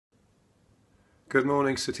Good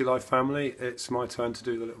morning, City Life family. It's my turn to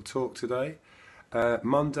do the little talk today.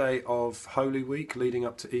 Monday of Holy Week leading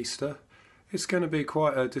up to Easter. It's going to be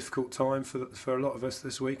quite a difficult time for a lot of us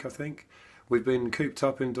this week, I think. We've been cooped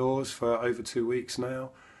up indoors for over 2 weeks now,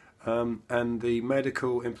 and the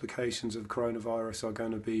medical implications of coronavirus are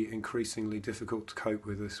going to be increasingly difficult to cope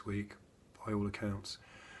with this week, by all accounts.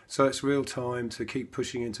 So it's real time to keep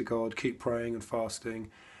pushing into God, keep praying and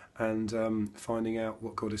fasting, and finding out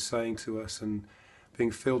what God is saying to us, and being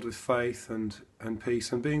filled with faith and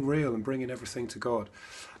peace, and being real and bringing everything to God.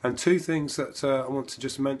 And two things that I want to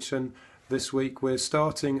just mention this week. We're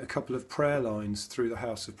starting a couple of prayer lines through the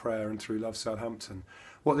House of Prayer and through Love Southampton.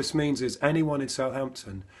 What this means is anyone in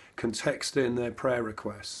Southampton can text in their prayer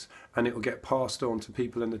requests, and it will get passed on to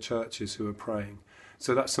people in the churches who are praying.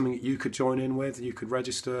 So that's something that you could join in with. You could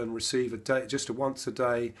register and receive just a once a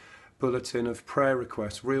day bulletin of prayer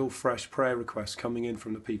requests, real fresh prayer requests coming in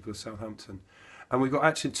from the people of Southampton. And we've got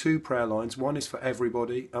actually two prayer lines. One is for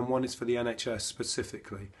everybody and one is for the NHS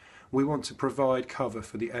specifically. We want to provide cover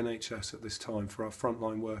for the NHS at this time for our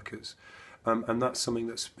frontline workers. And that's something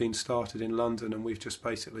that's been started in London, and we've just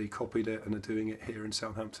basically copied it and are doing it here in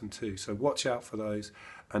Southampton too. So watch out for those,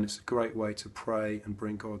 and it's a great way to pray and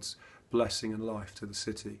bring God's blessing and life to the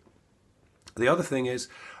city. The other thing is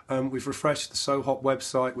we've refreshed the SoHop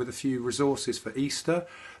website with a few resources for Easter.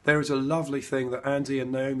 There is a lovely thing that Andy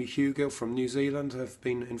and Naomi Hugill from New Zealand have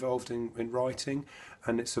been involved in writing,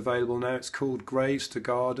 and it's available now. It's called Graves to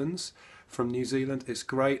Gardens from New Zealand. It's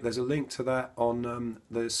great. There's a link to that on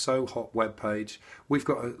the SoHop webpage. We've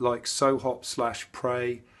got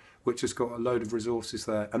SoHop/pray, which has got a load of resources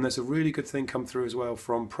there. And there's a really good thing come through as well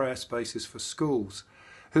from Prayer Spaces for Schools,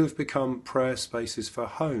 who have become prayer spaces for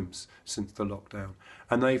homes since the lockdown.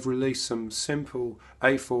 And they've released some simple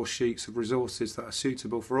A4 sheets of resources that are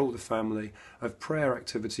suitable for all the family of prayer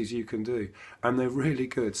activities you can do. And they're really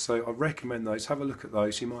good, so I recommend those. Have a look at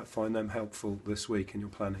those. You might find them helpful this week in your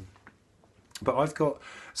planning. But I've got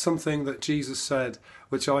something that Jesus said,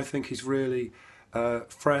 which I think is really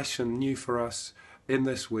fresh and new for us in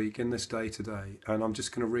this week, in this day today. And I'm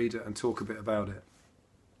just going to read it and talk a bit about it.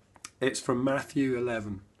 It's from Matthew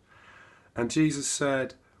 11. And Jesus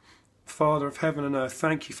said, "Father of heaven and earth,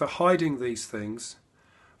 thank you for hiding these things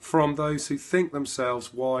from those who think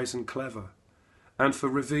themselves wise and clever, and for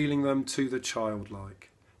revealing them to the childlike.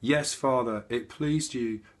 Yes, Father, it pleased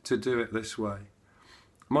you to do it this way.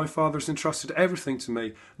 My Father has entrusted everything to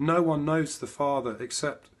me. No one knows the Father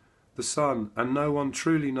except the Son, and no one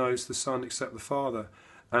truly knows the Son except the Father."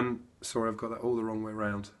 And, sorry, I've got that all the wrong way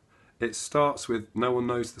round. It starts with, no one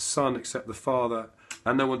knows the Son except the Father,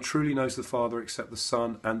 and no one truly knows the Father except the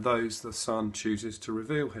Son, and those the Son chooses to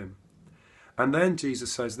reveal him. And then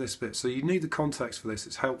Jesus says this bit. So you need the context for this,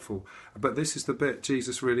 it's helpful. But this is the bit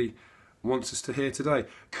Jesus really wants us to hear today.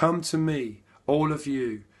 "Come to me, all of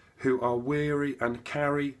you who are weary and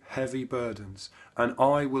carry heavy burdens, and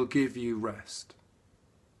I will give you rest.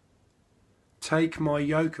 Take my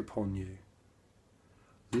yoke upon you.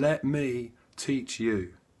 Let me teach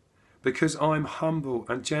you. Because I'm humble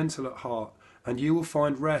and gentle at heart, and you will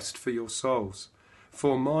find rest for your souls.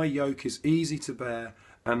 For my yoke is easy to bear,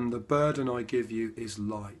 and the burden I give you is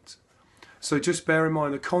light." So just bear in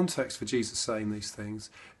mind the context for Jesus saying these things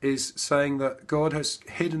is saying that God has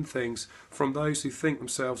hidden things from those who think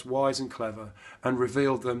themselves wise and clever and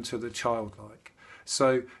revealed them to the childlike.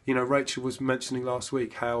 So, Rachel was mentioning last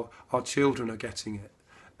week how our children are getting it.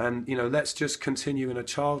 And, let's just continue in a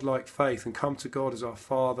childlike faith and come to God as our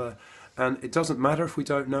Father. And it doesn't matter if we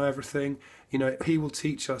don't know everything. He will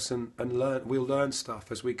teach us and learn. We'll learn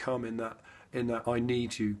stuff as we come in that I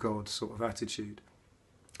need you, God sort of attitude.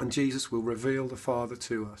 And Jesus will reveal the Father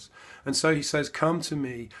to us. And so he says, "Come to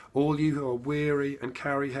me, all you who are weary and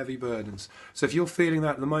carry heavy burdens." So if you're feeling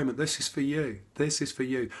that at the moment, this is for you. This is for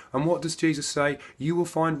you. And what does Jesus say? You will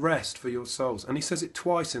find rest for your souls. And he says it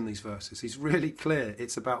twice in these verses. He's really clear.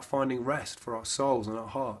 It's about finding rest for our souls and our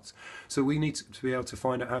hearts. So we need to be able to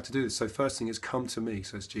find out how to do this. So first thing is, come to me,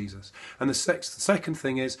 says Jesus. And the second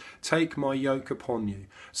thing is, take my yoke upon you.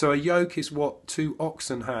 So a yoke is what two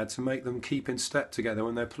oxen had to make them keep in step together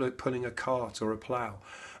when they're pulling a cart or a plough.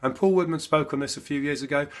 And Paul Woodman spoke on this a few years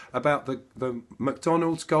ago about the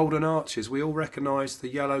McDonald's golden arches. We all recognise the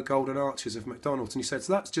yellow golden arches of McDonald's. And he said,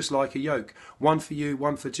 so that's just like a yoke. One for you,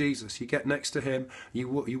 one for Jesus. You get next to him, you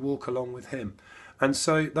walk along with him. And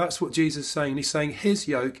so that's what Jesus is saying. He's saying his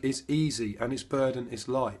yoke is easy and his burden is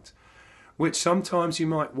light, which sometimes you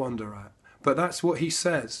might wonder at. But that's what he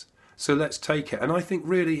says. So let's take it. And I think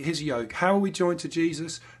really his yoke, how are we joined to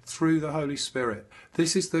Jesus? Through the Holy Spirit.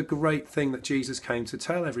 This is the great thing that Jesus came to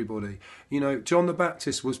tell everybody. You know, John the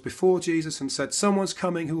Baptist was before Jesus and said, someone's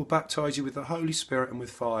coming who will baptize you with the Holy Spirit and with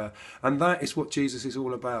fire. And that is what Jesus is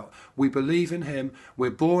all about. We believe in him, we're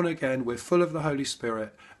born again, we're full of the Holy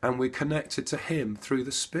Spirit, and we're connected to him through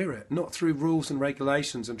the Spirit, not through rules and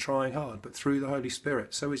regulations and trying hard, but through the Holy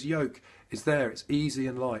Spirit. So his yoke is there, it's easy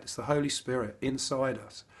and light. It's the Holy Spirit inside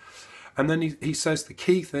us. And then he says the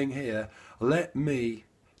key thing here, let me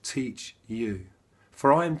teach you.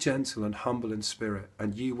 For I am gentle and humble in spirit,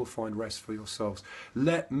 and you will find rest for your souls.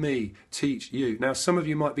 Let me teach you. Now, some of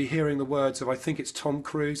you might be hearing the words of, I think it's Tom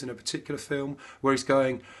Cruise in a particular film, where he's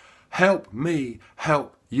going, help me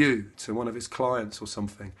help you, to one of his clients or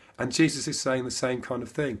something. And Jesus is saying the same kind of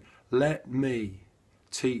thing. Let me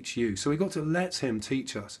teach you. So we've got to let him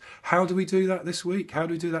teach us. How do we do that this week? How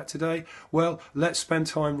do we do that today? Well, let's spend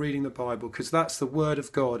time reading the Bible, because that's the word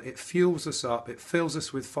of God. It fuels us up. It fills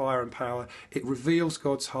us with fire and power. It reveals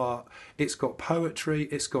God's heart. It's got poetry.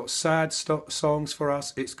 It's got sad songs for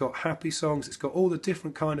us. It's got happy songs. It's got all the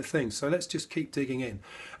different kind of things. So let's just keep digging in.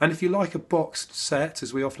 And if you like a boxed set,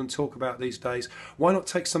 as we often talk about these days, why not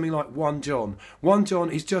take something like 1 John? 1 John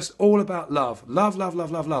is just all about love. Love, love,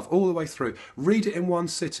 love, love, love, all the way through. Read it in one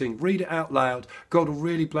sitting, read it out loud. God will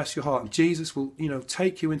really bless your heart, and Jesus will,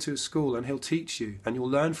 take you into a school, and he'll teach you, and you'll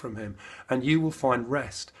learn from him, and you will find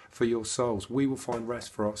rest for your souls. We will find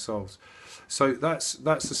rest for our souls. So that's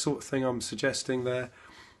the sort of thing I'm suggesting there.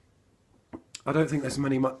 I don't think there's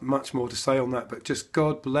much more to say on that, but just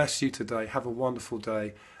God bless you today. Have a wonderful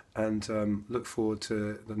day, and look forward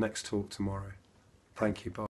to the next talk tomorrow. Thank you. Bye.